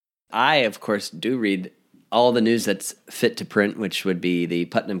I, of course, do read all the news that's fit to print, which would be the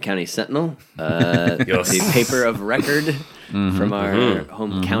Putnam County Sentinel, the paper of record from our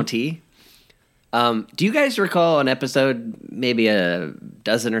home county. Do you guys recall an episode maybe a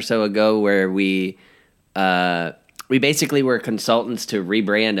dozen or so ago where we basically were consultants to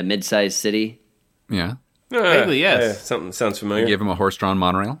rebrand a mid-sized city? Yeah. Vaguely, yes. Something sounds familiar. Give him a horse-drawn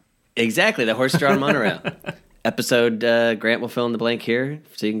monorail. Exactly, the horse-drawn monorail. Episode, Grant will fill in the blank here,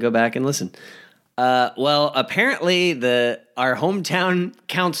 so you can go back and listen. Well, apparently our hometown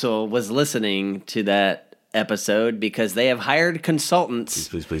council was listening to that episode because they have hired consultants.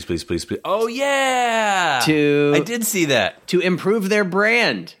 Please. Oh, yeah! I did see that. To improve their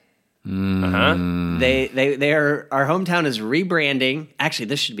brand. They are. Our hometown is rebranding. Actually,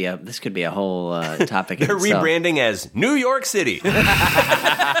 this could be a whole topic. They're rebranding as New York City.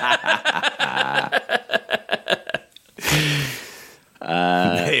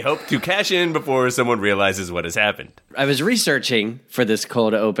 They hope to cash in before someone realizes what has happened. I was researching for this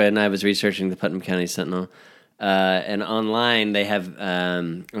cold open. I was researching the Putnam County Sentinel, and online they have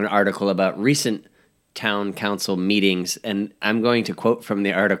an article about recent town council meetings, and I'm going to quote from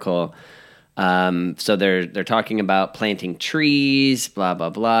the article. So they're talking about planting trees, blah blah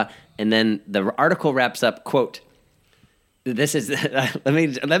blah, and then the article wraps up, quote, "This is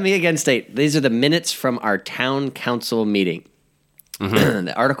let me again state, these are the minutes from our town council meeting."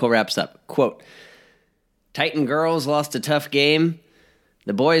 The article wraps up, quote, "Titan girls lost a tough game.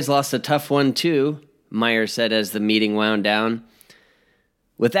 The boys lost a tough one too," Meyer said as the meeting wound down.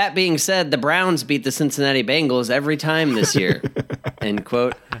 "With that being said, the Browns beat the Cincinnati Bengals every time this year." End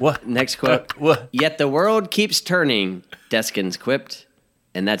quote. What? Next quote. What? "Yet the world keeps turning," Deskins quipped.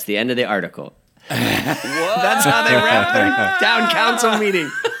 And that's the end of the article. That's how they wrapped their town council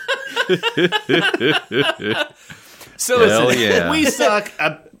meeting. So listen, yeah. We suck.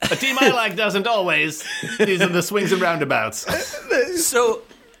 A team I like doesn't always. These are the swings and roundabouts. So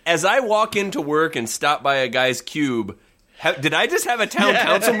as I walk into work and stop by a guy's cube, did I just have a town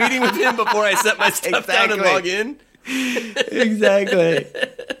council meeting with him before I set my stuff down and log in? Exactly.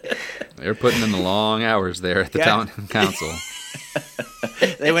 They're putting in the long hours there at the town council.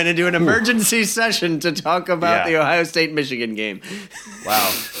 They went into an emergency session to talk about the Ohio State-Michigan game.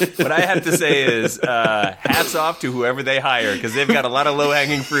 Wow. What I have to say is hats off to whoever they hire, because they've got a lot of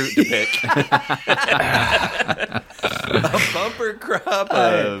low-hanging fruit to pick. A bumper crop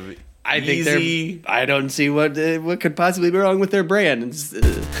of I don't see what could possibly be wrong with their brand.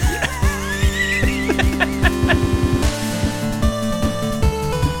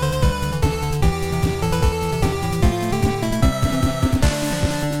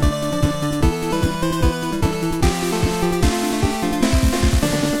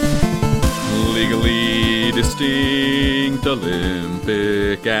 Legally distinct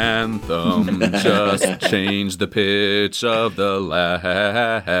Olympic anthem. Just change the pitch of the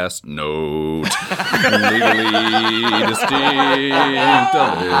last note. Legally distinct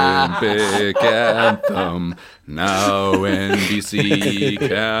Olympic anthem. Now NBC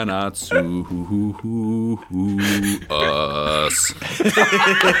cannot sue us.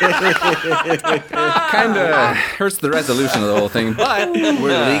 Kind of hurts the resolution of the whole thing, but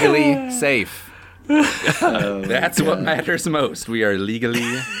we're legally safe. That's what matters most. We are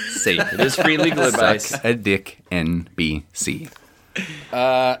legally safe. It is free legal advice. Suck a dick, NBC.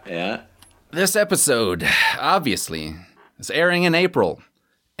 This episode, obviously, is airing in April.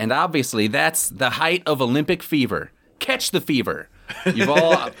 And obviously, that's the height of Olympic fever. Catch the fever.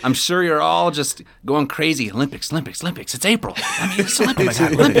 I'm sure you're all just going crazy. Olympics. It's April. I mean, it's Olympics.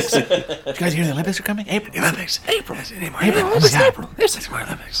 Olympics. Did you guys hear the Olympics are coming? April. Olympics. April. April. There's more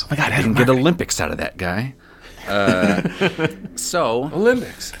Olympics. Oh my God, I didn't get Olympics out of that guy.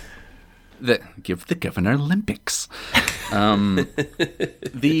 Olympics. Give the governor Olympics.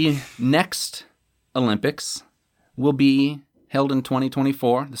 The next Olympics will be held in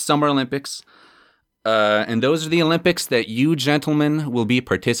 2024, the Summer Olympics. And those are the Olympics that you gentlemen will be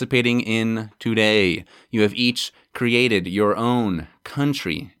participating in today. You have each created your own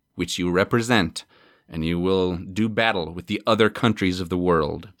country, which you represent, and you will do battle with the other countries of the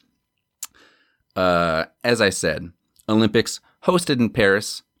world. As I said, Olympics hosted in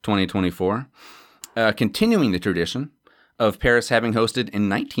Paris 2024, continuing the tradition of Paris having hosted in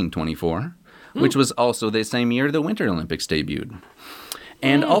 1924, which was also the same year the Winter Olympics debuted.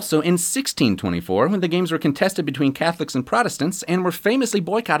 And also in 1624, when the games were contested between Catholics and Protestants and were famously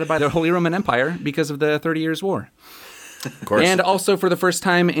boycotted by the Holy Roman Empire because of the 30 Years' War. Of course. And also for the first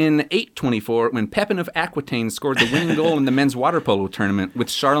time in 824, when Pepin of Aquitaine scored the winning goal in the men's water polo tournament with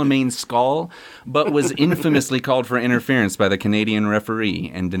Charlemagne's skull, but was infamously called for interference by the Canadian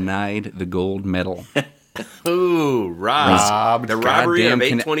referee and denied the gold medal. Ooh, robbed. The robbery of Goddamn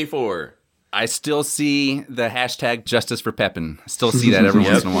 824. I still see the hashtag Justice for Pepin. I still see that every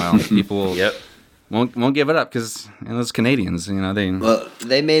once in a while. People won't give it up because those Canadians,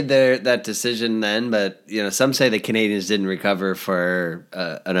 they made that decision then, but some say the Canadians didn't recover for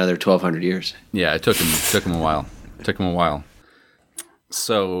another 1,200 years. Yeah, it took them a while.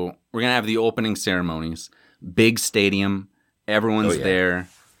 So we're gonna have the opening ceremonies. Big stadium, everyone's there.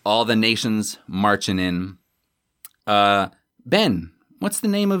 All the nations marching in. Ben, what's the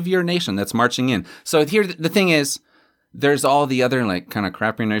name of your nation that's marching in? So here, the thing is, there's all the other kind of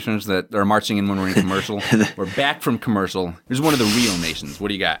crappy nations that are marching in when we're in commercial. We're back from commercial. There's one of the real nations. What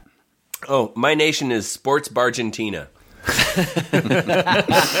do you got? Oh, my nation is Sports Bargentina.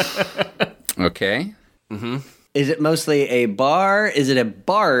 Okay. Mm-hmm. Is it mostly a bar? Is it a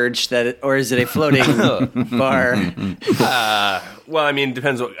barge or is it a floating bar? Well, I mean, it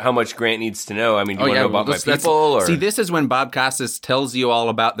depends how much Grant needs to know. I mean, do you want to know about my people? Or? See, this is when Bob Costas tells you all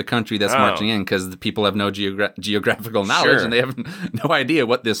about the country that's marching in, because the people have no geographical knowledge, and they have no idea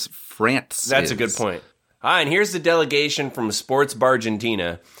what this France That's is. a good point. And here's the delegation from Sports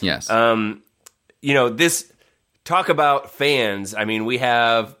Bargentina. Yes. This talk about fans. I mean, we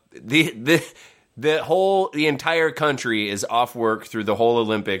have the entire country is off work through the whole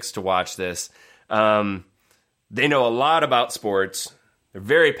Olympics to watch this. They know a lot about sports. They're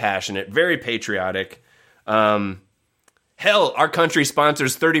very passionate, very patriotic. Hell, our country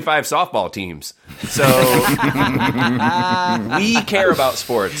sponsors 35 softball teams. So we care about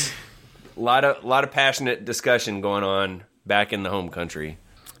sports. A lot of passionate discussion going on back in the home country.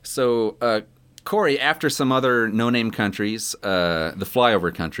 So, Corey, after some other no-name countries, the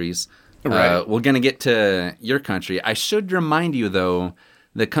flyover countries, Right. we're going to get to your country. I should remind you, though,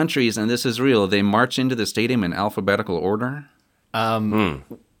 the countries, and this is real, they march into the stadium in alphabetical order. Well,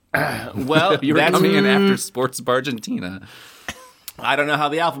 You were coming in after Sports Bargentina. I don't know how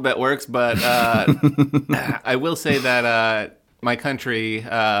the alphabet works, but I will say that my country.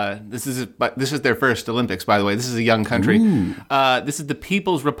 This is their first Olympics, by the way. This is a young country. This is the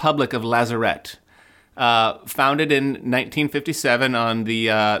People's Republic of Lazarette. Founded in 1957 on the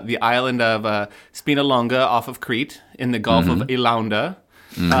island of Spinalonga off of Crete in the Gulf of Ilaunda.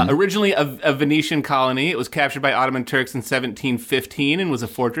 Originally a Venetian colony, it was captured by Ottoman Turks in 1715 and was a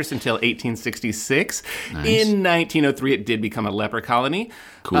fortress until 1866. Nice. In 1903, it did become a leper colony.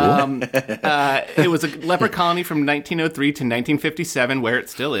 Cool. It was a leper colony from 1903 to 1957, where it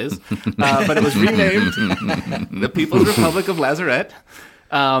still is. But it was renamed the People's Republic of Lazarette.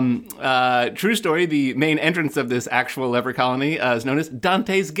 True story, the main entrance of this actual leper colony is known as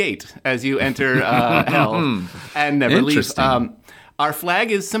Dante's Gate as you enter hell and never leave. Our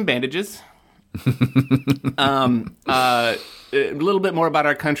flag is some bandages. A little bit more about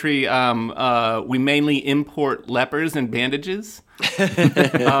our country. We mainly import lepers and bandages.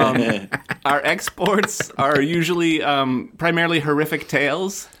 Our exports are usually primarily horrific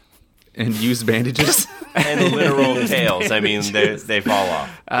tales. And use bandages. And literal tails. I mean, they fall off.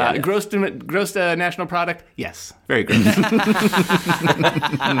 Gross national product? Yes. Very gross. So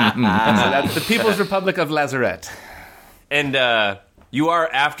that's the People's Republic of Lazarette. And you are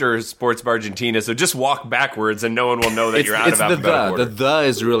after Sports Bargentina, so just walk backwards and no one will know that you're out of alphabetical order. The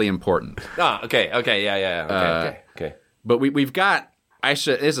is really important. Okay, yeah. Okay. But we've got... this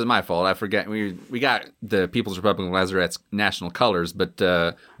is my fault. I forget. We got the People's Republic of Lazarette's national colors,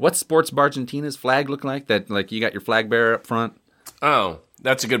 but what's Sports Bargentina's flag look like? That you got your flag bearer up front? Oh,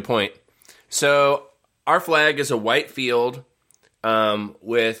 that's a good point. So our flag is a white field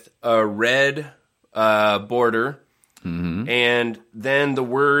with a red border, and then the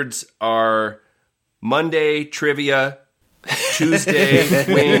words are Monday trivia, Tuesday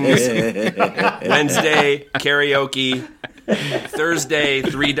wings, Wednesday karaoke, Thursday,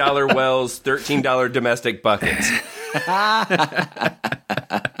 $3 wells, $13 domestic buckets.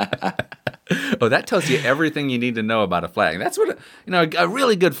 Oh, that tells you everything you need to know about a flag. That's what a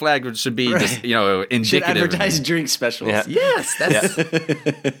really good flag should be. Just indicative. Should advertise drink specials. Yeah. Yes, that's.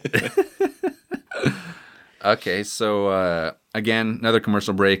 Okay, so again, another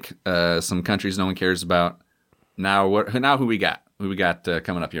commercial break. Some countries no one cares about. Now who we got? Who we got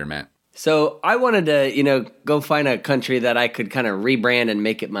coming up here, Matt? So I wanted to, go find a country that I could kind of rebrand and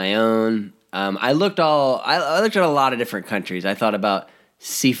make it my own. I looked at a lot of different countries. I thought about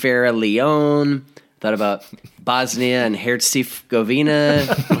Sierra Leone, Thought about Bosnia and Herzegovina,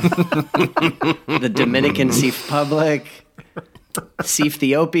 the Dominican Republic,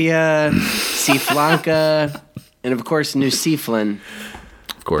 Ethiopia, Sri Lanka, and of course New Zealand.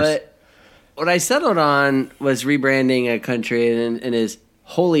 Of course. But what I settled on was rebranding a country and is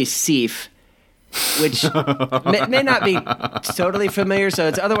Holy Seif, which may not be totally familiar. So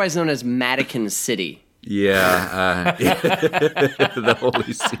it's otherwise known as Vatican City. Yeah. The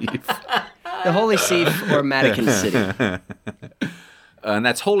Holy Seif. The Holy Seif or Vatican City. And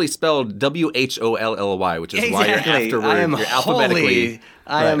that's holy spelled WHOLLY, which is why you're Exactly. afterward. I am You're alphabetically. holy.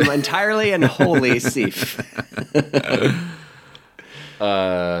 I am entirely in Holy Seif.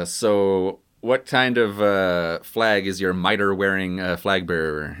 So, what kind of flag is your mitre-wearing flag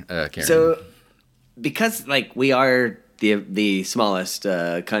bearer, Karen? So, because like we are the smallest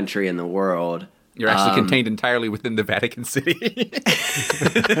country in the world, you're actually contained entirely within the Vatican City. it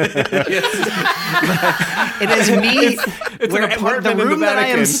is me. It's an apartment the in the room that I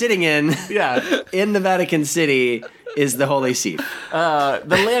am Vatican. sitting in, Yeah. in the Vatican City, is the Holy Seif.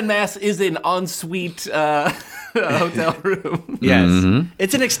 The landmass is an ensuite hotel room. Yes,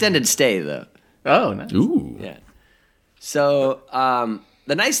 it's an extended stay though. Oh, nice. Ooh. Yeah. So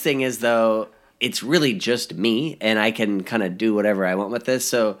the nice thing is though, it's really just me, and I can kind of do whatever I want with this.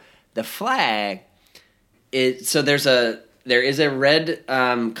 So the flag is there is a red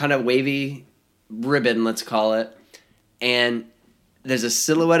kind of wavy ribbon, let's call it, and there's a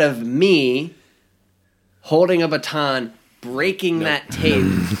silhouette of me holding a baton, breaking that tape,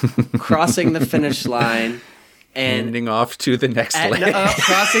 crossing the finish line, and Handing off to the next leg.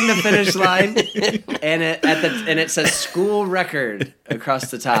 crossing the finish line, and it says school record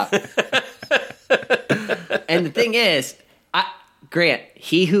across the top. And the thing is, Grant,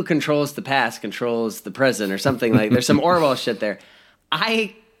 he who controls the past controls the present, or something like. There's some Orwell shit there.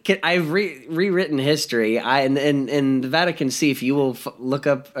 I've rewritten history. In the Vatican Seif, you will look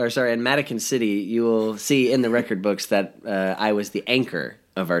up, in Vatican City, you will see in the record books that I was the anchor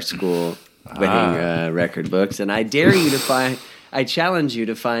of our school winning record books, and I dare you to find. I challenge you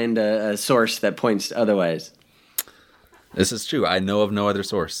to find a source that points otherwise. This is true. I know of no other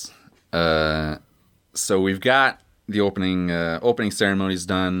source. So we've got the opening ceremonies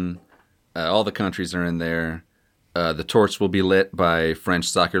done. All the countries are in there. The torch will be lit by French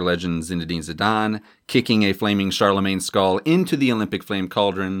soccer legend Zinedine Zidane, kicking a flaming Charlemagne skull into the Olympic flame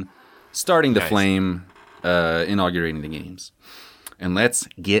cauldron, starting the flame, inaugurating the games. And let's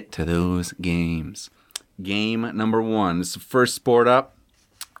get to those games. Game number 1. This is the first sport up.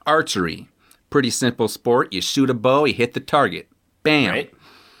 Archery. Pretty simple sport. You shoot a bow, you hit the target. Bam.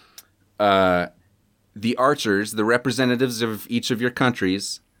 Right. The archers, the representatives of each of your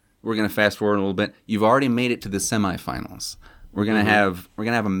countries, we're going to fast forward a little bit. You've already made it to the semifinals. We're going to have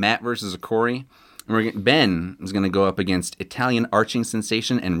a Matt versus a Corey. And Ben is going to go up against Italian arching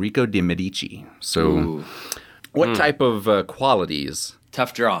sensation Enrico de Medici. So, what type of qualities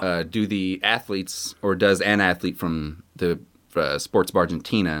Tough draw. do the athletes, or does an athlete from the Sports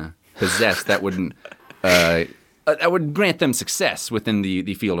Argentina possess that would grant them success within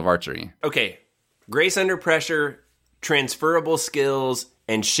the field of archery? Okay. Grace under pressure, transferable skills,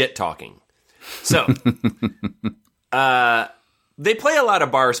 and shit talking. So, they play a lot of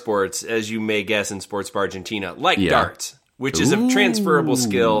bar sports, as you may guess, in Sports Bar Argentina, like darts, which is a transferable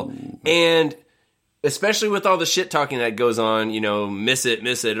skill. And especially with all the shit talking that goes on, miss it,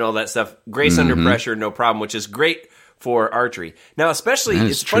 and all that stuff. Grace under pressure, no problem, which is great for archery. Now, especially,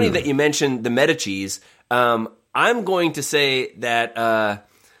 it's funny that you mentioned the Medicis. I'm going to say that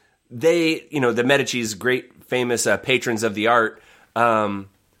they, the Medicis, great famous patrons of the art,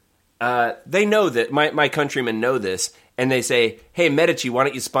 they know that, my countrymen know this, and they say, hey, Medici, why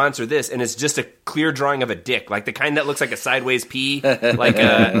don't you sponsor this? And it's just a clear drawing of a dick, like the kind that looks like a sideways pee, like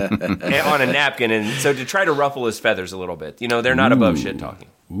on a napkin. And so to try to ruffle his feathers a little bit, they're not above shit talking.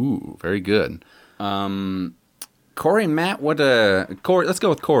 Ooh, very good. Corey, Matt, Corey, let's go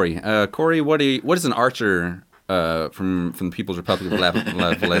with Corey. Corey, what is an archer from the People's Republic of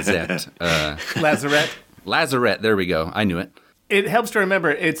Lazette? Lazarette, there we go. I knew it. It helps to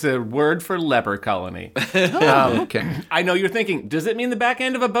remember it's a word for leper colony. Okay. I know you're thinking, does it mean the back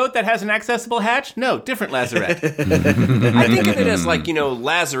end of a boat that has an accessible hatch? No, different Lazarette. I think of it as like,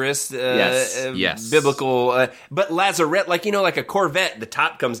 Lazarus, Yes. biblical, but Lazarette, like, like a Corvette, the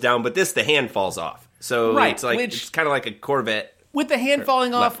top comes down, but the hand falls off. So Right, it's like, it's kind of like a Corvette. With the hand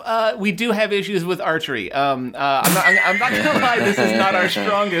falling off, we do have issues with archery. I'm not going to lie, this is not our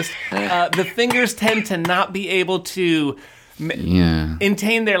strongest. The fingers tend to not be able to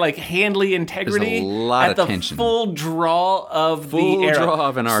maintain their handly integrity There's a lot at of the tension. full draw of the arrow. Draw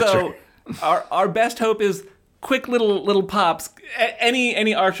of an archer. So our best hope is quick little pops.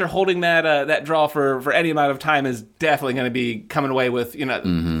 Any archer holding that draw for any amount of time is definitely going to be coming away with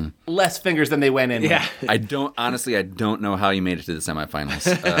less fingers than they went in. Yeah. with. I don't know how you made it to the semifinals.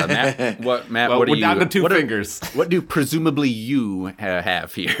 Matt, what We're do you? down to two what fingers. What do presumably you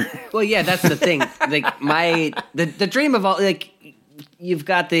have here? Well, yeah, that's the thing. Like the dream of all, like, you've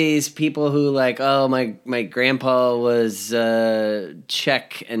got these people who like, oh, my grandpa was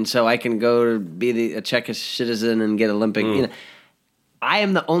Czech, and so I can go to be a Czech citizen and get Olympic. You know, I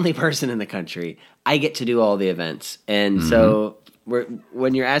am the only person in the country. I get to do all the events, and so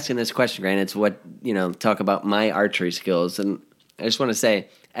when you're asking this question, Grant, it's what talk about my archery skills, and I just want to say,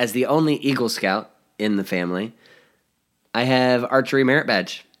 as the only Eagle Scout in the family, I have archery merit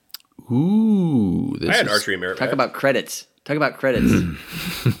badge. Ooh, I had archery merit. Talk about credits.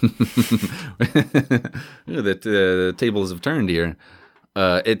 The tables have turned here.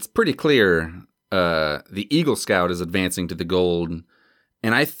 It's pretty clear the Eagle Scout is advancing to the gold,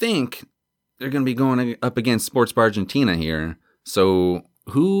 and I think they're going to be going up against Sports Bar Argentina here. So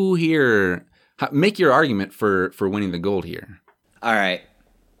who here? Make your argument for winning the gold here. All right.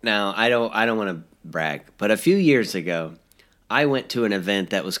 Now, I don't want to brag, but a few years ago, I went to an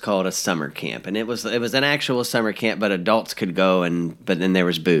event that was called a summer camp, and it was an actual summer camp, but adults could go, but then there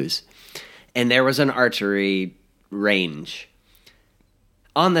was booze, and there was an archery range.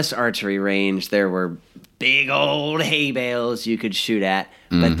 On this archery range, there were big old hay bales you could shoot at,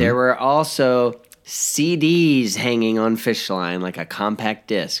 but there were also CDs hanging on fish line, like a compact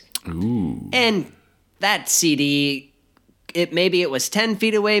disc. Ooh, And that CD, maybe it was 10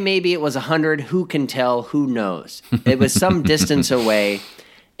 feet away, maybe it was 100. Who can tell? Who knows? It was some distance away,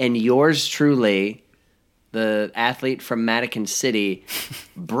 and yours truly, the athlete from Madigan City,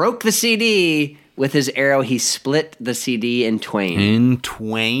 broke the CD with his arrow. He split the CD in twain. in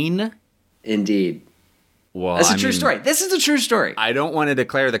twain. Indeed. Well, That's a true story. This is a true story. I don't want to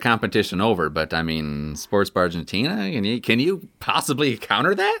declare the competition over, but I mean, Sports Bar Argentina. Can you possibly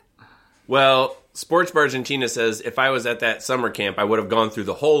counter that? Well, Sports Bar Argentina says if I was at that summer camp, I would have gone through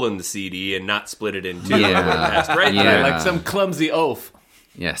the hole in the CD and not split it in two. Yeah. I would have passed right Yeah. there. Like some clumsy oaf.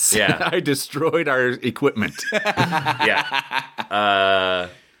 Yes. Yeah. I destroyed our equipment. Yeah.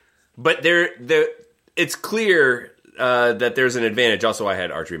 But it's clear that there's an advantage. Also, I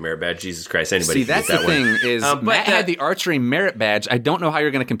had archery merit badge. Jesus Christ, anybody See, can that's get the that thing one. is But Matt had the archery merit badge. I don't know how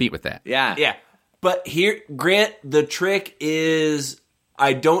you're going to compete with that. Yeah. Yeah. But here, Grant, the trick is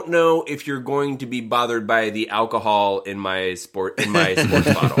I don't know if you're going to be bothered by the alcohol in my sports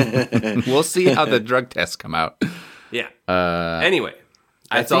bottle. We'll see how the drug tests come out. Yeah. Anyway,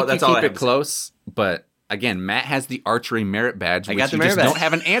 I that's think all. That's you all keep I have it to say. close, but again, Matt has the archery merit badge, which got the you merit just badge. don't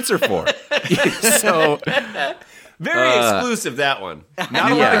have an answer for. So Very exclusive, that one.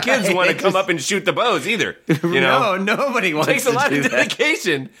 Not a lot of kids want to come up and shoot the bows either. You know, No, nobody wants it takes to a lot do of that.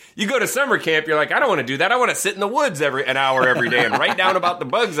 dedication. You go to summer camp, you're like, I don't want to do that. I want to sit in the woods an hour every day and write down about the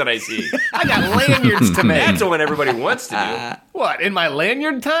bugs that I see. I got lanyards to make. That's the one everybody wants to do. What, in my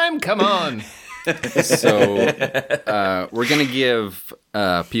lanyard time? Come on. So we're going to give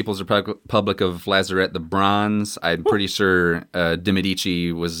People's Republic of Lazaret the bronze. I'm pretty sure De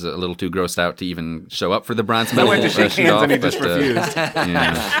Medici was a little too grossed out to even show up for the bronze medal. I went to shake hands shoot-off, and he just but, refused.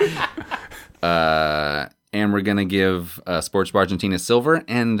 yeah. And we're going to give Sports Bar Argentina silver,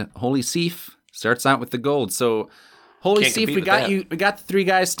 and Holy Seif starts out with the gold. So Holy Can't Seif, compete we with got that. you. We got the three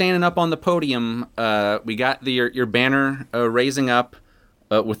guys standing up on the podium. We got your banner raising up.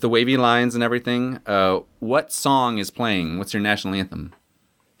 With the wavy lines and everything, what song is playing? What's your national anthem?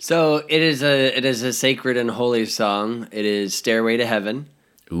 So it is a sacred and holy song. It is "Stairway to Heaven."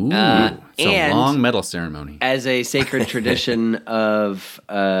 Ooh, it's a and- long medal ceremony. As a sacred tradition of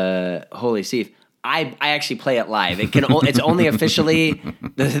Holy Seif, I actually play it live. It's only officially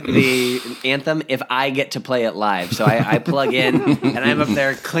the anthem if I get to play it live. So I plug in and I'm up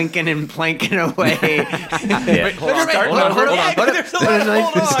there clinking and planking away. Wait, hold on. Hold on. There's a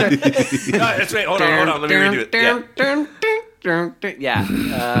lot. Hold on. No, that's right. Hold on. Let me redo it. Yeah.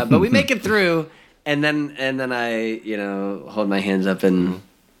 Yeah, but we make it through, and then I hold my hands up and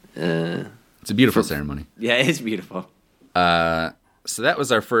It's a beautiful ceremony. yeah, it's beautiful. So that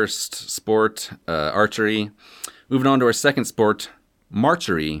was our first sport, archery. Moving on to our second sport,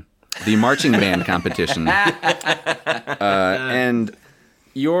 marchery, the marching band competition. And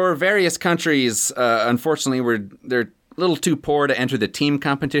your various countries, unfortunately, they're a little too poor to enter the team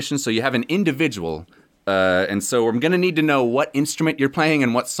competition, so you have an individual. And so I'm going to need to know what instrument you're playing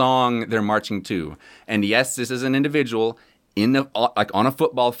and what song they're marching to. And yes, this is an individual on a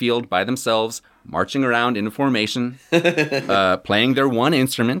football field by themselves, marching around in a formation, playing their one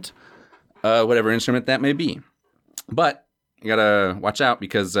instrument. whatever instrument that may be. But you gotta watch out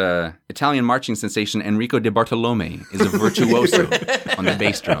because Italian marching sensation Enrico De Bartolome is a virtuoso on the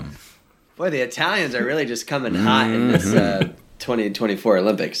bass drum. Boy, the Italians are really just coming hot in this 2024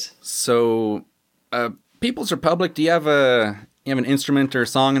 Olympics. So, People's Republic, do you have an instrument or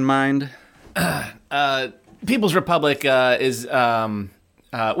song in mind? People's Republic is we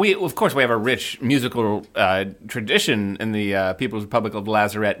have a rich musical tradition in the People's Republic of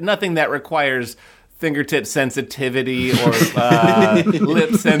Lazarette. Nothing that requires fingertip sensitivity or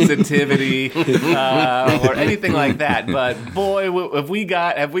lip sensitivity or anything like that. But boy, have we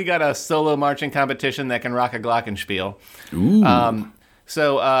got a solo marching competition that can rock a glockenspiel. Ooh.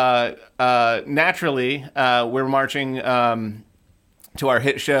 So naturally, we're marching to our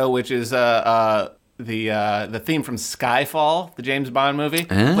hit show, which is the theme from Skyfall, the James Bond movie,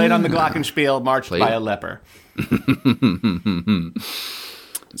 played on the glockenspiel, marched by a leper.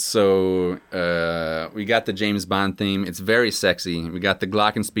 So we got the James Bond theme. It's very sexy. We got the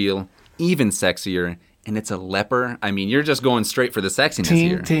glockenspiel, even sexier, and it's a leper. I mean, you're just going straight for the sexiness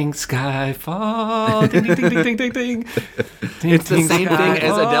here. Ting, ting, Skyfall. Ting, ting, ting, ting, ting, ting, ting. It's the same thing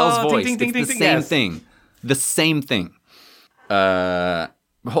as Adele's voice. Ting, ting, ting, It's the ting, same yes. thing. The same thing. The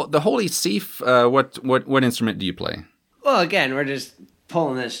Holy Sief, what instrument do you play? Well, again, we're just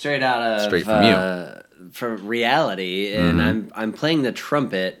pulling this straight out of Straight from you. From reality, and I'm playing the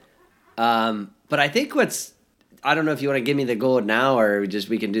trumpet. But I think I don't know if you want to give me the gold now or just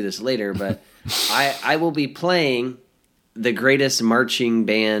we can do this later, but I will be playing the greatest marching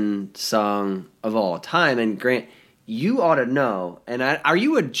band song of all time. And Grant, you ought to know. And are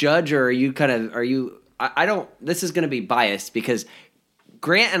you a judge or I don't, this is going to be biased because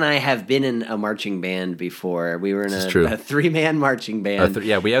Grant and I have been in a marching band before. We were in a 3-man marching band.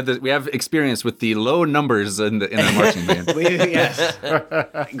 We have experience with the low numbers in the marching band. Yes.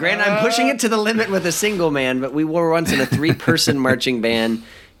 Grant, I'm pushing it to the limit with a single man, but we were once in a 3-person marching band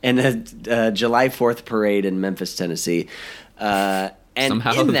in a July 4th parade in Memphis, Tennessee. And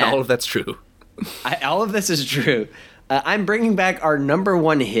somehow all of that's true. All of this is true. I'm bringing back our number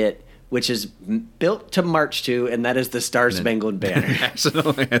one hit, which is built to march to, and that is the Star Spangled Banner.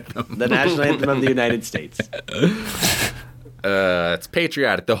 National anthem. The national anthem of the United States. It's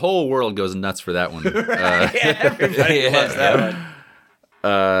patriotic. The whole world goes nuts for that one. Everybody loves that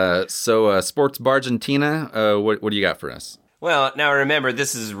one. So, Sports Bargentina, what do you got for us? Well, now remember,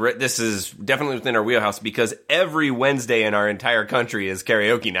 this is definitely within our wheelhouse because every Wednesday in our entire country is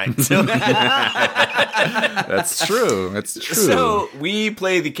karaoke night. So That's true. That's true. So we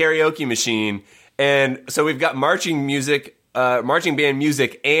play the karaoke machine, and so we've got marching band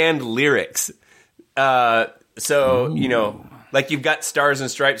music and lyrics. So, like you've got Stars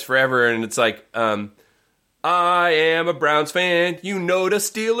and Stripes Forever, and it's like, I am a Browns fan. You know the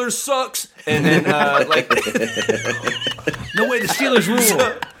Steelers sucks. And then, No way, the Steelers rule.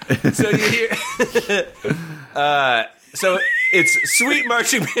 So you hear, so it's sweet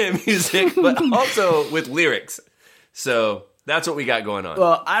marching band music, but also with lyrics. So that's what we got going on.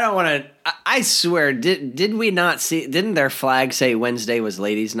 Well, I don't want to. I swear, did we not see? Didn't their flag say Wednesday was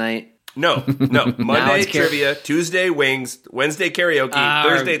ladies' night? No. Monday it's trivia, Tuesday wings, Wednesday karaoke,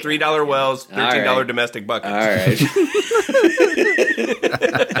 Thursday $3 wells, $13 right. domestic buckets. All right.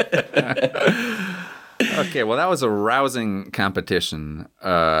 Okay, well, that was a rousing competition,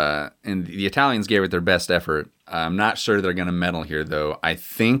 and the Italians gave it their best effort. I'm not sure they're going to medal here, though. I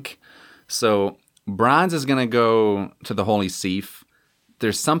think so. Bronze is going to go to the Holy Sief.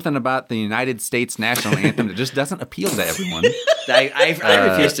 There's something about the United States national anthem that just doesn't appeal to everyone.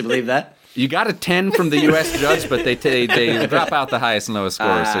 I refuse to believe that. You got a 10 from the U.S. judge, but they drop out the highest and lowest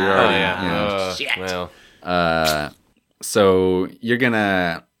scores, so you're already. Shit. Well, So you're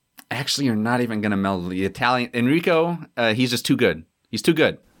gonna. Actually, you're not even gonna meld the Italian. Enrico, he's just too good. He's too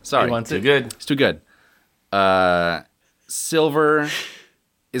good. Sorry. He wants too it. good. He's too good. Silver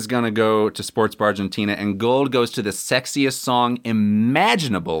is going to go to Sports Bargentina, and gold goes to the sexiest song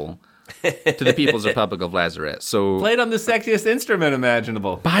imaginable to the People's Republic of Lazarette. So Played on the sexiest instrument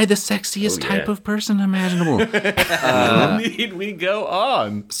imaginable. by the sexiest type of person imaginable. Need we go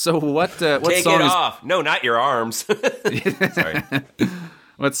on? So what Take song it is off. No, not your arms. Sorry.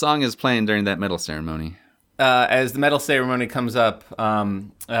 what song is playing during that medal ceremony? As the medal ceremony comes up,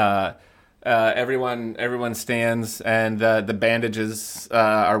 everyone stands, and the bandages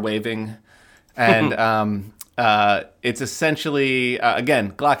are waving, and it's essentially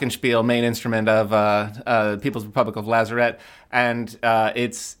again glockenspiel, main instrument of People's Republic of Lazarette, and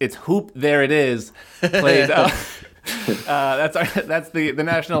it's "Hoop There It Is," played. That's the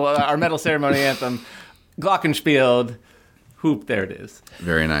national our medal ceremony anthem, glockenspieled. Hoop, there it is.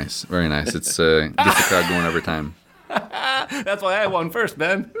 Very nice. Very nice. It's gets the crowd going every time. That's why I won first,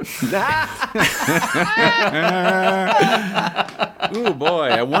 Ben. Ooh, boy.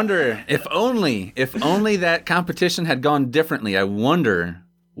 I wonder if only that competition had gone differently. I wonder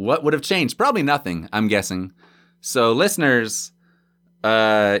what would have changed. Probably nothing, I'm guessing. So listeners,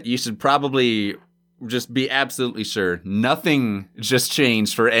 you should probably just be absolutely sure nothing just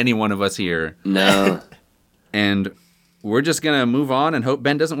changed for any one of us here. No. And we're just going to move on and hope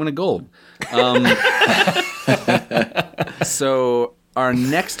Ben doesn't win a gold. So our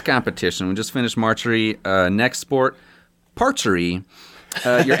next competition, we just finished marchery. Next sport, parchery.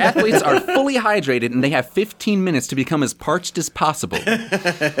 Your athletes are fully hydrated and they have 15 minutes to become as parched as possible.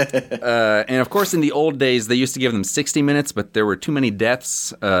 And of course, in the old days, they used to give them 60 minutes, but there were too many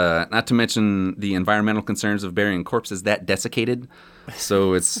deaths, not to mention the environmental concerns of burying corpses that desiccated.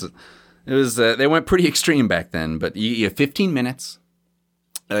 So they went pretty extreme back then, but you have 15 minutes.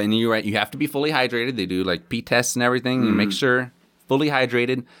 And you're right, you have to be fully hydrated. They do like pee tests and everything. You make sure fully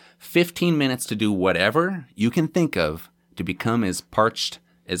hydrated. 15 minutes to do whatever you can think of to become as parched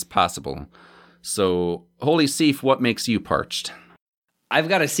as possible. So, Holy Seif, what makes you parched? I've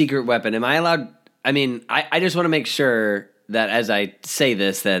got a secret weapon. Am I allowed? I mean, I just want to make sure that as I say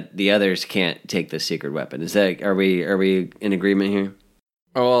this, that the others can't take the secret weapon. Are we in agreement here?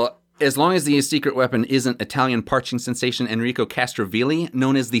 Well, as long as the secret weapon isn't Italian parching sensation Enrico Castrovilli,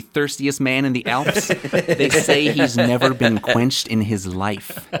 known as the thirstiest man in the Alps, they say he's never been quenched in his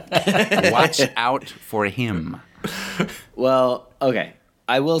life. Watch out for him. Well, okay.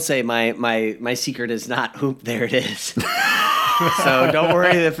 I will say my secret is not hoop. There it is. So don't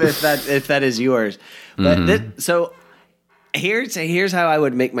worry if that is yours. But so here's how I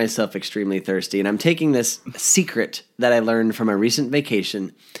would make myself extremely thirsty, and I'm taking this secret that I learned from a recent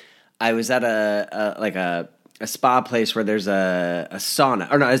vacation. I was at a spa place where there's a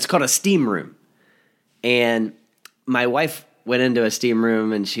sauna, or no, it's called a steam room. And my wife went into a steam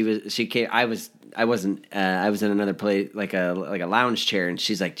room, and she came. I was in another place, like a lounge chair, and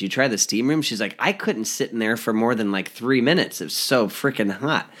she's like, "Do you try the steam room?" She's like, "I couldn't sit in there for more than like 3 minutes. It was so freaking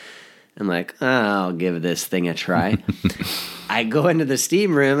hot." I'm like, "Oh, I'll give this thing a try." I go into the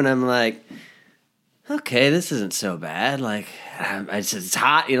steam room, and I'm like, "Okay, this isn't so bad." Like, it's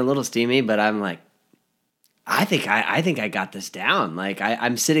hot, a little steamy, but I'm like, I think I got this down. Like,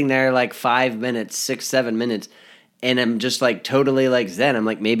 I'm sitting there like 5 minutes, 6, 7 minutes, and I'm just like totally like zen. I'm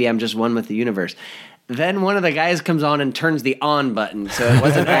like, maybe I'm just one with the universe. Then one of the guys comes on and turns the on button, so it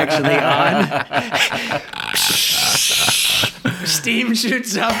wasn't actually on. Steam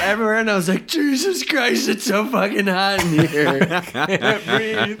shoots up everywhere, and I was like, Jesus Christ, it's so fucking hot in here. Can't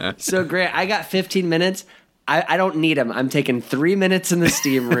breathe. So great. I got 15 minutes. I don't need them. I'm taking 3 minutes in the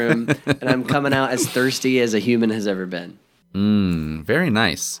steam room, and I'm coming out as thirsty as a human has ever been. Very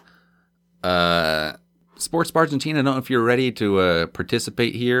nice. Sports Argentina, I don't know if you're ready to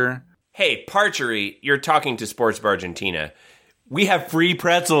participate here. Hey, Parchery, you're talking to Sports Argentina. We have free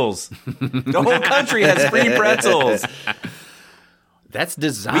pretzels. The whole country has free pretzels. That's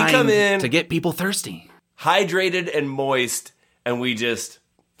designed to get people thirsty. Hydrated and moist, and we just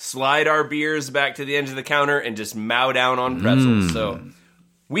slide our beers back to the edge of the counter and just mow down on pretzels. So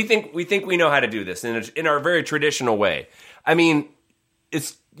we think we know how to do this in our very traditional way. I mean,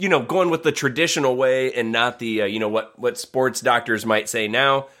 it's going with the traditional way and not the what sports doctors might say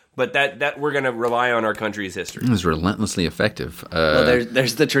now. But that we're going to rely on our country's history. It was relentlessly effective. Well,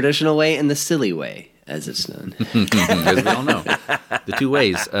 there's the traditional way and the silly way, as it's known. As we all know, the two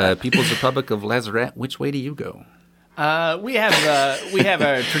ways. People's Republic of Lazaret. Which way do you go? We have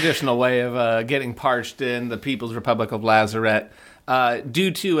a traditional way of getting parched in the People's Republic of Lazaret.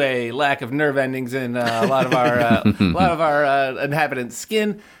 Due to a lack of nerve endings in a lot of our inhabitants'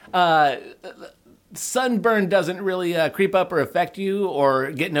 skin, sunburn doesn't really creep up or affect you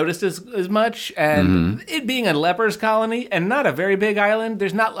or get noticed as much. And it being a leper's colony and not a very big island,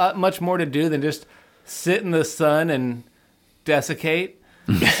 there's not much more to do than just sit in the sun and desiccate.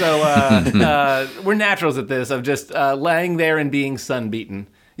 So we're naturals at this, of just laying there and being sunbeaten.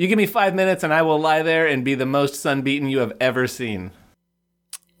 You give me 5 minutes and I will lie there and be the most sunbeaten you have ever seen.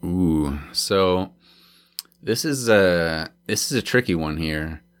 Ooh, so this is a tricky one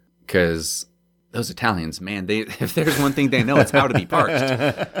here, because those Italians, man, if there's one thing they know, it's how to be parched.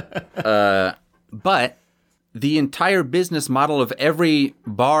 But the entire business model of every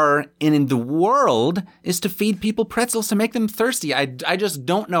bar in the world is to feed people pretzels to make them thirsty. I just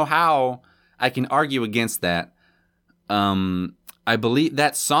don't know how I can argue against that. I believe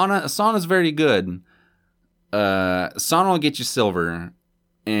that sauna's very good. Sauna will get you silver,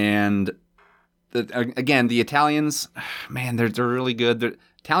 and again, the Italians, man, they're really good. The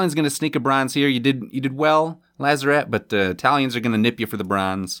Italians going to sneak a bronze here. You did well, Lazaret, but the Italians are going to nip you for the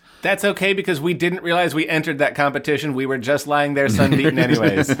bronze. That's okay because we didn't realize we entered that competition. We were just lying there sunbeaten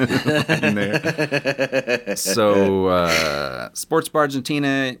anyways. So, Sports Bar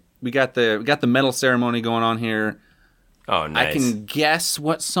Argentina, we got the medal ceremony going on here. Oh, nice. I can guess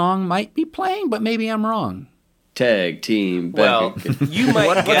what song might be playing, but maybe I'm wrong. Tag team. Well, you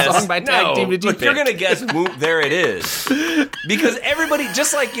might guess. What song by Tag Team did you look, pick? you're going to guess Whoop, There It Is. Because everybody,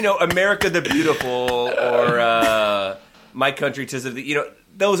 just like, America the Beautiful or My Country 'Tis of the,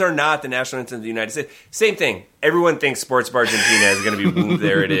 those are not the national anthem of the United States. Same thing. Everyone thinks Sports Bar Argentina is going to be Whoop,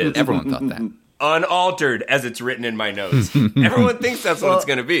 There It Is. Everyone thought that. Unaltered as it's written in my notes. Everyone thinks that's what it's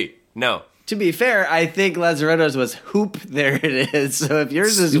going to be. No. To be fair, I think Lazaretto's was Hoop, There It Is. So if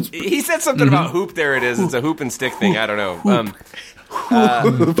yours is... He said something about Hoop, There It Is. It's a hoop and stick thing. I don't know.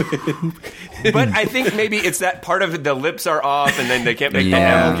 But I think maybe it's that part of it, the lips are off and then they can't make the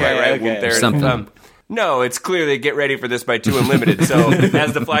M right. Okay. Whoop, there Something. it is. No, it's clear they get ready for this by 2 Unlimited. So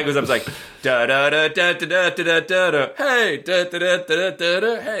as the flag goes up, it's like da da da da da da da da da. Hey, da da da da da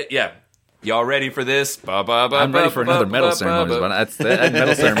da. Hey, yeah. Y'all ready for this? I'm ready for another medal ceremony. That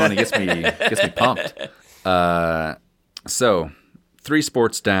medal ceremony gets me pumped. So 3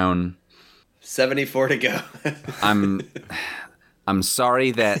 sports down. 74 to go. I'm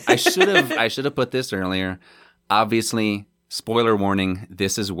sorry that I should have put this earlier. Obviously, spoiler warning,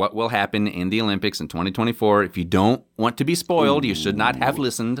 this is what will happen in the Olympics in 2024. If you don't want to be spoiled, you should not have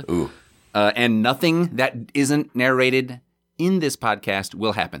listened. And nothing that isn't narrated in this podcast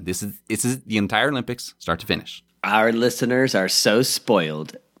will happen. This is the entire Olympics, start to finish. Our listeners are so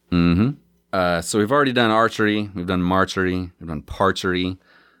spoiled. So we've already done archery, we've done marchery, we've done parchery.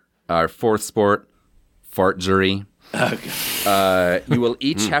 Our 4th sport, fart jury. You will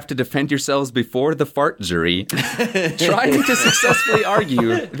each have to defend yourselves before the fart jury, trying to successfully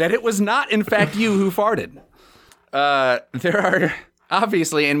argue that it was not, in fact, you who farted. There are,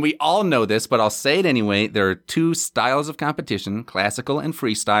 obviously, and we all know this, but I'll say it anyway, there are 2 styles of competition, classical and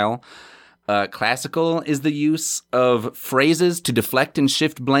freestyle. Classical is the use of phrases to deflect and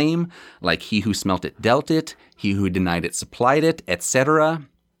shift blame, like he who smelt it dealt it, he who denied it supplied it, etc.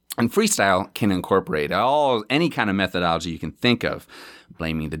 And freestyle can incorporate any kind of methodology you can think of.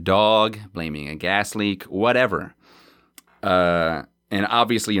 Blaming the dog, blaming a gas leak, whatever. And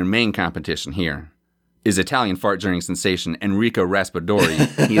obviously your main competition here is Italian fart-juring sensation Enrico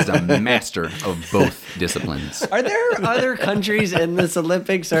Raspadori. He is a master of both disciplines. Are there other countries in this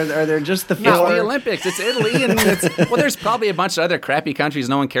Olympics? Are there just the 4? Not the Olympics. It's Italy. And there's probably a bunch of other crappy countries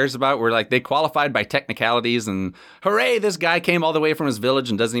no one cares about where like they qualified by technicalities and hooray, this guy came all the way from his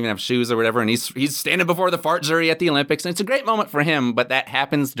village and doesn't even have shoes or whatever. And he's standing before the fart jury at the Olympics. And it's a great moment for him, but that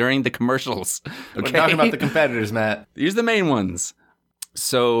happens during the commercials. Okay? We're talking about the competitors, Matt. Here's the main ones.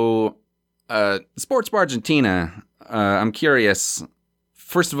 So... Sports Bar Argentina, I'm curious,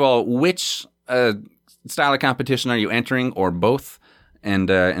 first of all, which style of competition are you entering, or both? And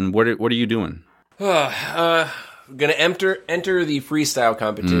what are you doing? Gonna enter the freestyle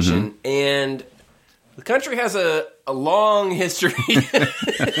competition, and the country has a long history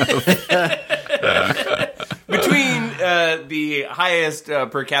between the highest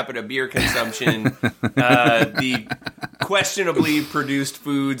per capita beer consumption, the questionably produced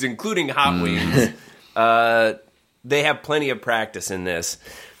foods, including hot wings. They have plenty of practice in this.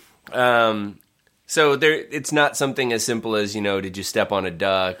 So it's not something as simple as, did you step on a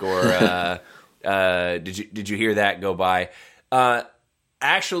duck or did you hear that go by?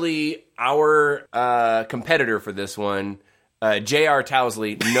 Actually, our competitor for this one, J.R.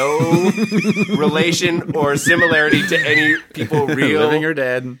 Towsley, no relation or similarity to any people real. Living or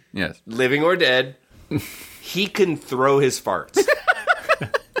dead. Yes. Living or dead. He can throw his farts.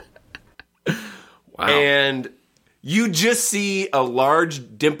 Wow. And you just see a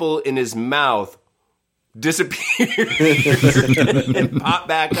large dimple in his mouth disappear and pop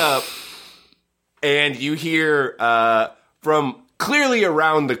back up. And you hear from clearly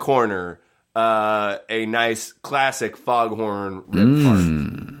around the corner a nice classic foghorn rip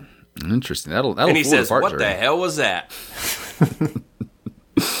fart. Interesting. That'll And he fool the says, fart "What jury." the hell was that?"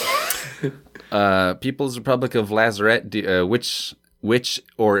 People's Republic of Lazaret, which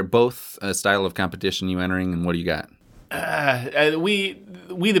or both style of competition you entering, and what do you got? We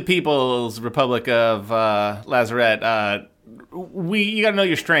the People's Republic of Lazaret. You got to know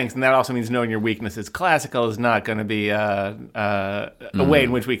your strengths, and that also means knowing your weaknesses. Classical is not going to be a way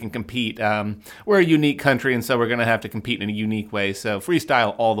in which we can compete. We're a unique country, and so we're going to have to compete in a unique way. So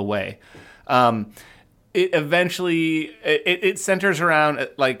freestyle all the way. it eventually it centers around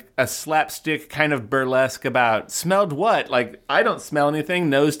like a slapstick kind of burlesque about smelled what? Like, I don't smell anything,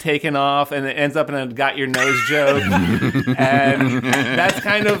 nose taken off, and it ends up in a got your nose joke. And that's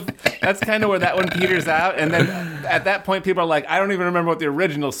kind of where that one peters out. And then at that point people are like, I don't even remember what the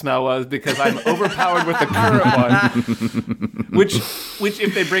original smell was because I'm overpowered with the current one. Which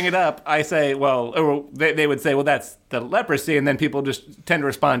if they bring it up, I say, well, or they would say, well, that's the leprosy, and then people just tend to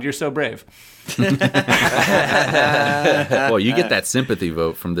respond, you're so brave. Well, you get that sympathy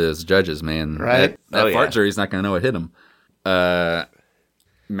vote from those judges, man. Right? That fart jury's not going to know what hit them.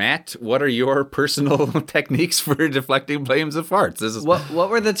 Matt, what are your personal techniques for deflecting blames of farts? This is What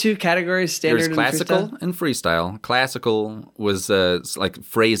were the two categories? Standard There's classical and freestyle. Classical was like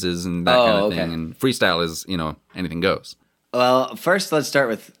phrases and that kind of thing, and freestyle is anything goes. Well, first let's start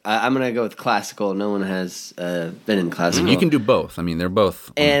with. I'm gonna go with classical. No one has been in classical. You can do both. I mean, they're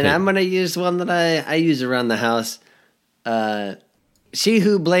both. And I'm gonna use one that I use around the house. She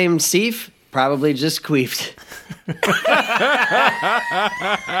who blamed Seif probably just queefed.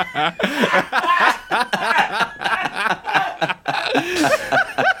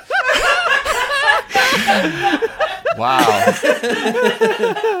 Wow.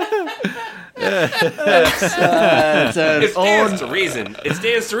 It stands to reason. It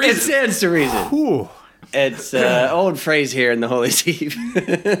stands to reason. It stands to reason. Ooh. It's old phrase here in the Holy Seif.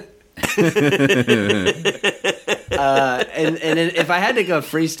 And if I had to go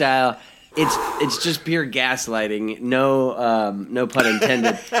freestyle, it's just pure gaslighting. No pun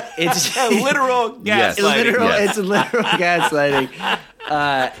intended. It's literal gaslighting. It's literal gaslighting.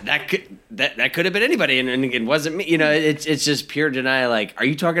 That could have been anybody, and it wasn't me. It's just pure denial. Like, are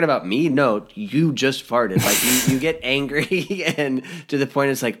you talking about me? No, you just farted. Like, you get angry, and to the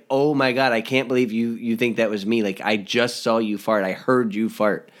point it's like, oh my god, I can't believe you think that was me. Like, I just saw you fart. I heard you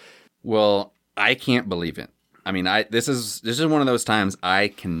fart. Well, I can't believe it. I mean, this is one of those times I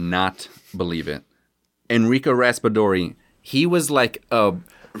cannot believe it. Enrico Raspadori, he was like a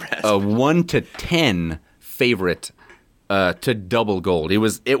 1 to 10 favorite to double gold. It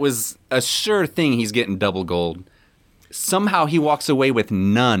was a sure thing he's getting double gold. Somehow he walks away with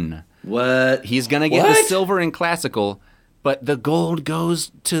none. What? He's gonna get the silver in classical, but the gold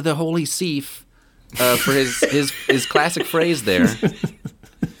goes to the Holy Seif for his classic phrase there.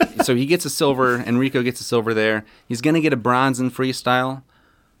 So he gets a silver. Enrico gets a silver there. He's going to get a bronze in freestyle.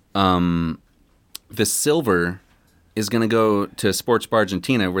 The silver is going to go to Sports Bar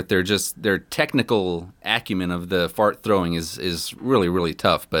Argentina, with their technical acumen of the fart throwing is really, really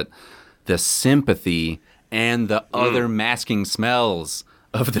tough. But the sympathy and the other masking smells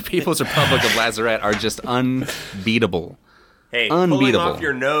of the People's Republic of Lazarette are just unbeatable. Hey, unbeatable. pulling off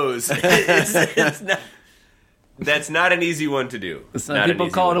your nose. It's not. That's not an easy one to do. Some people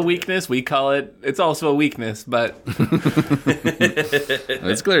call it a weakness. We call it. It's also a weakness, but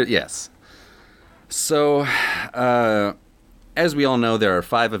it's clear. Yes. So, as we all know, there are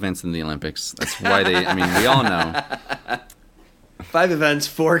 5 events in the Olympics. That's why we all know. 5 events,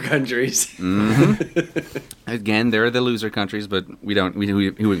 4 countries. Mm-hmm. Again, they're the loser countries, but who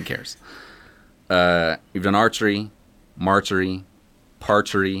even cares? We've done archery, marchery,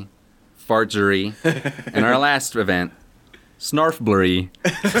 parchery, fartgery, and our last event, Snarf-blurry,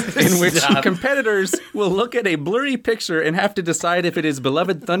 in which competitors will look at a blurry picture and have to decide if it is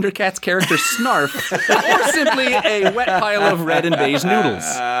beloved Thundercats character Snarf or simply a wet pile of red and beige noodles.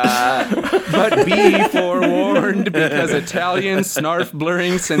 But be forewarned, because Italian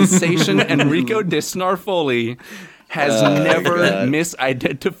Snarf-blurring sensation Enrico De Snarfoli has never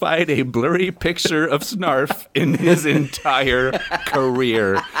misidentified a blurry picture of Snarf in his entire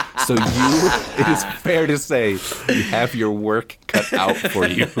career. So it is fair to say, you have your work cut out for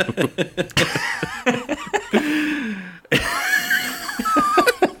you.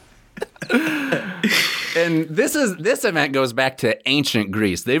 And this event goes back to ancient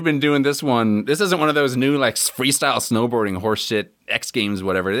Greece. They've been doing this one. This isn't one of those new like freestyle snowboarding horseshit X Games,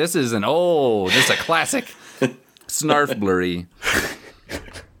 whatever. This is a classic. Snarf-blurry.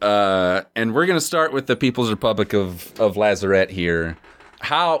 And we're going to start with the People's Republic of Lazarette here.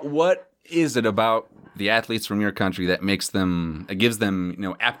 What is it about the athletes from your country that gives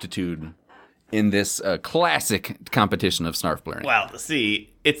them, aptitude in this classic competition of snarf-blurring? Well,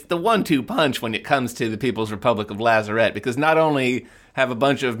 see, it's the 1-2 punch when it comes to the People's Republic of Lazarette, because not only have a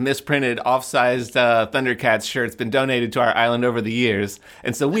bunch of misprinted, off-sized Thundercats shirts been donated to our island over the years,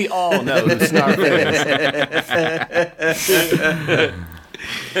 and so we all know who Snarf is.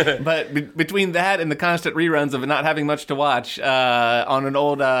 But between that and the constant reruns of not having much to watch on an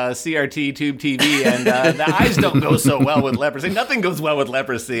old CRT tube TV, and the eyes don't go so well with leprosy. Nothing goes well with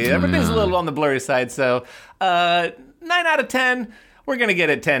leprosy. Everything's a little on the blurry side. So 9 out of 10, we're going to get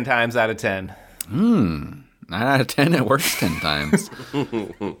it 10 times out of 10. 9 out of 10, it works 10 times.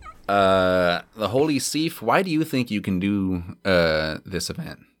 The Holy Seif, why do you think you can do this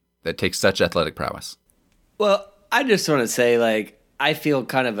event that takes such athletic prowess? Well, I just want to say, like, I feel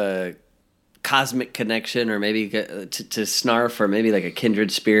kind of a cosmic connection, or maybe to Snarf, or maybe like a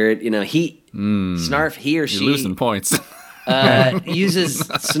kindred spirit. You know, Snarf, he or she You're losing points. uses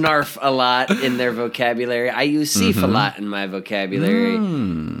Snarf a lot in their vocabulary. I use Seif a lot in my vocabulary,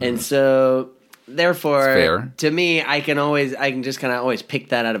 and so therefore, to me, I can just kind of always pick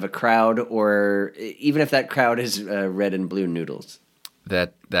that out of a crowd, or even if that crowd is red and blue noodles.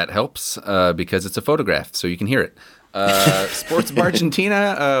 That helps because it's a photograph, so you can hear it. Sports of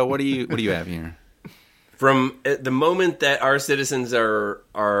Argentina. What do you have here? From the moment that our citizens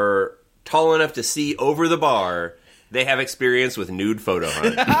are tall enough to see over the bar, they have experience with nude photo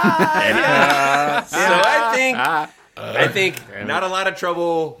hunt. So I think not a lot of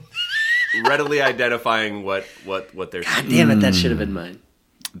trouble readily identifying what they're God seeing. damn it, that should have been mine.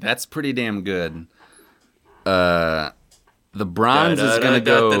 That's pretty damn good. The bronze is going to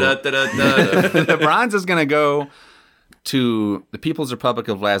go. The bronze is going to go to the People's Republic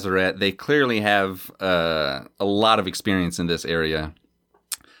of Lazaret. They clearly have a lot of experience in this area.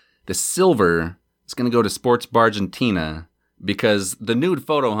 The silver is going to go to Sports Bargentina because the nude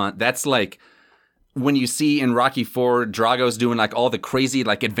photo hunt, that's like when you see in Rocky IV, Drago's doing like all the crazy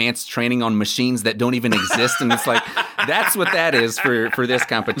like advanced training on machines that don't even exist. And it's like, that's what that is for this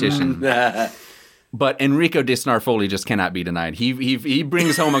competition. But Enrico Di Snarfoli just cannot be denied. He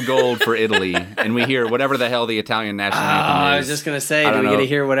brings home a gold for Italy, and we hear whatever the hell the Italian national anthem is. I was just gonna say, do we get to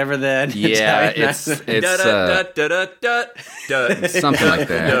hear whatever the Italian it's something like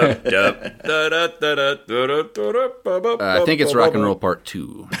that. I think it's Rock and Roll Part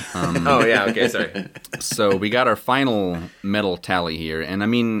 2. Oh yeah, okay, sorry. So we got our final medal tally here, and I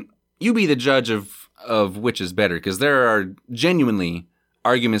mean, you be the judge of which is better, because there are genuinely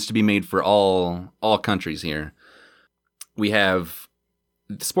arguments to be made for all countries here. We have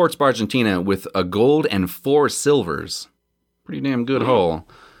Sports Argentina with a gold and 4 silvers. Pretty damn good haul.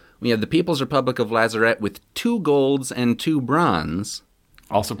 We have the People's Republic of Lazaret with 2 golds and 2 bronze.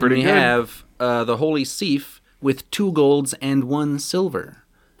 Also pretty and good. We have the Holy Seif with 2 golds and 1 silver.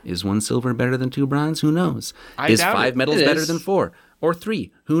 Is 1 silver better than 2 bronze? Who knows? Is 5 medals better than 4? Or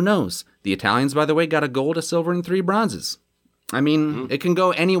 3? Who knows? The Italians, by the way, got a gold, a silver, and 3 bronzes. I mean, it can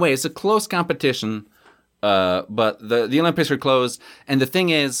go any way. It's a close competition, but the Olympics are closed. And the thing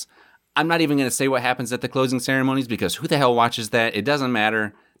is, I'm not even going to say what happens at the closing ceremonies because who the hell watches that? It doesn't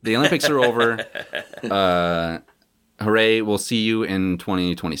matter. The Olympics are over. Hooray, we'll see you in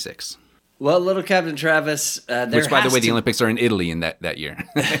 2026. Well, little Captain Travis, which, by the way, the Olympics are in Italy in that year.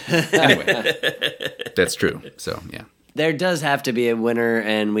 Anyway, that's true. So, yeah. There does have to be a winner,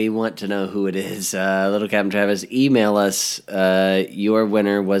 and we want to know who it is. Little Captain Travis, email us your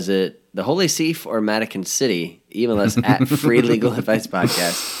winner. Was it the Holy Seif or Madigan City? Email us at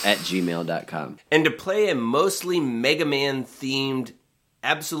freelegaladvicepodcast@gmail.com. And to play a mostly Mega Man themed,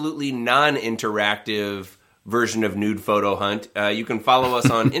 absolutely non-interactive version of Nude Photo Hunt, you can follow us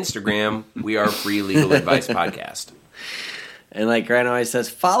on Instagram. We are Free Legal Advice Podcast. And like Grant always says,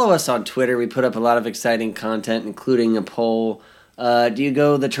 follow us on Twitter. We put up a lot of exciting content, including a poll. Do you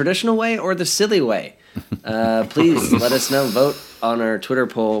go the traditional way or the silly way? Please let us know. Vote on our Twitter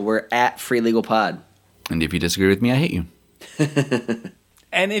poll. We're at Free Legal Pod. And if you disagree with me, I hate you.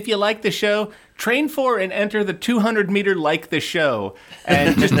 And if you like the show, train for and enter the 200-meter Like the Show.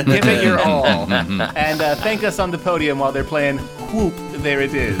 And just give it your all. And thank us on the podium while they're playing Whoop, There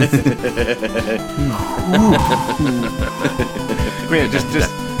It Is. Great, just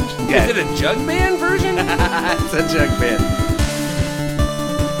yeah. Is it a jug band version? It's a jug band.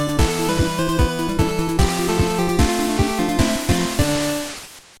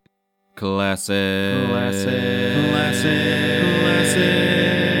 Classic.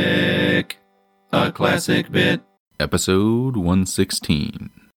 A classic bit. Episode 116.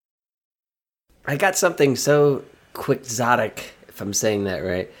 I got something so quixotic, if I'm saying that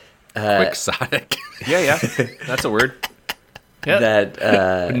right. Quixotic. Yeah, that's a word. That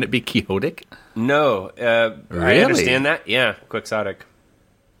Wouldn't it be quixotic? No, I Really? understand that. Yeah, quixotic.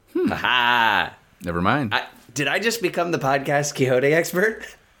 aha. Never mind. Did I just become the podcast Quixote expert?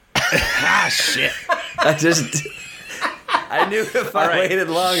 Shit. I just I knew if I right. waited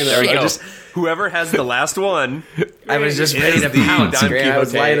long enough. There we I go. just- Whoever has the last one. I was just is ready to the pounce. Don Grant. I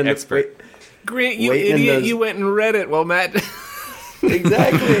was Quixote lying expert. Grant, you Waiting in idiot! those- You went and read it. Well, Matt.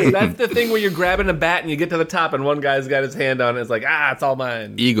 Exactly. That's the thing where you're grabbing a bat and you get to the top and one guy's got his hand on it. It's like, it's all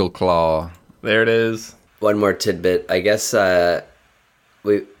mine. Eagle Claw. There it is. One more tidbit. I guess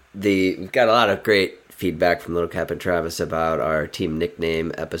we've got a lot of great feedback from Little Cap and Travis about our team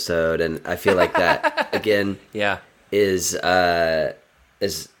nickname episode, and I feel like that again Yeah. is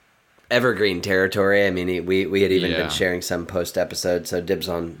evergreen territory. I mean, we had even Yeah. been sharing some post episode, so dibs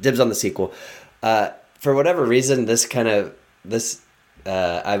on the sequel. For whatever reason,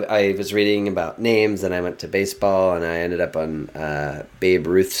 I was reading about names, and I went to baseball, and I ended up on Babe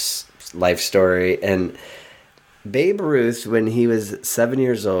Ruth's life story. And Babe Ruth, when he was 7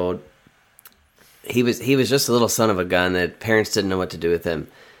 years old, he was just a little son of a gun that parents didn't know what to do with him.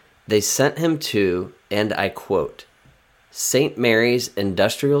 They sent him to, and I quote, St. Mary's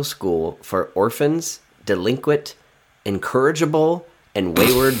Industrial School for Orphans, Delinquent, Incorrigible, and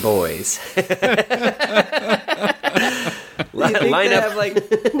Wayward Boys. Line up. Have, like,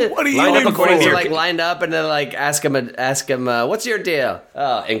 What are you Line up in according to for? your- like lined up, and then like ask him, what's your deal?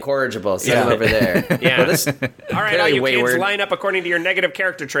 Oh, incorrigible. Send him over there. Yeah. Well, this All right, all very you wayward. kids, line up according to your negative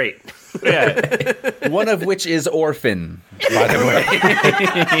character trait. One of which is orphan, by the way.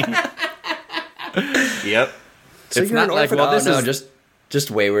 Yep. So It's you're not an like, orphan? well, Oh, this no, is-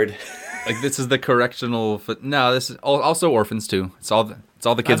 just wayward. Like, this is the correctional. No, this is also orphans too. It's all the I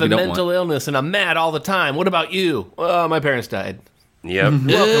kids have we a don't mental want. illness and I'm mad all the time. What about you? Oh, my parents died. Yep. Welcome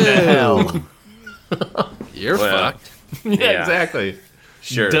to hell. You're Well, fucked. Yeah, exactly.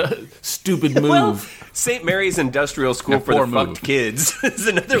 Sure. Stupid move. Well, St. Mary's Industrial School for the poor fucked move. kids is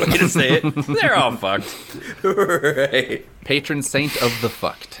another way to say it. They're all fucked. Right. Patron saint of the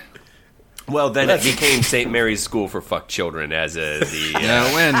fucked. Well, then it became St. Mary's School for fucked children as yes.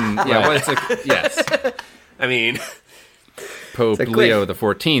 I mean, Pope quick- Leo the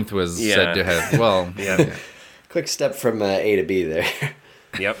 14th was Yeah. said to have. Well, yeah. Quick step from A to B there.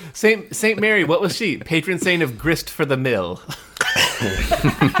 Yep. Saint Mary, what was she? Patron saint of grist for the mill.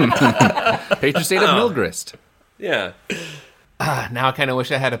 patron saint of Milgrist. Yeah. Now I kind of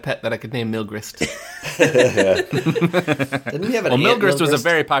wish I had a pet that I could name Milgrist. Didn't we have an Well, Aunt Milgrist was a Milgrist?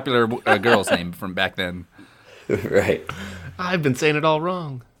 very popular girl's name from back then. Right. I've been saying it all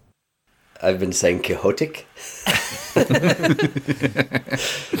wrong. I've been saying Quixotic.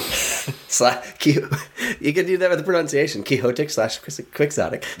 You can do that with the pronunciation. Quixotic /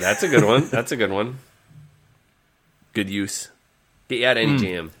 Quixotic. That's a good one. That's a good one. Good use. Get you out of any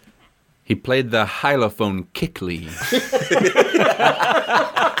jam. He played the xylophone kickly.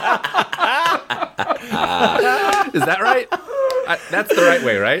 Is that right? That's the right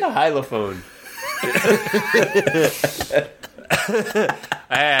way, right? Xylophone.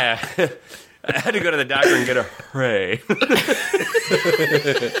 I had to go to the doctor and get a hooray. Is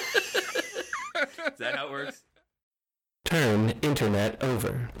that how it works? Turn internet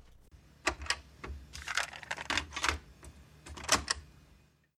over.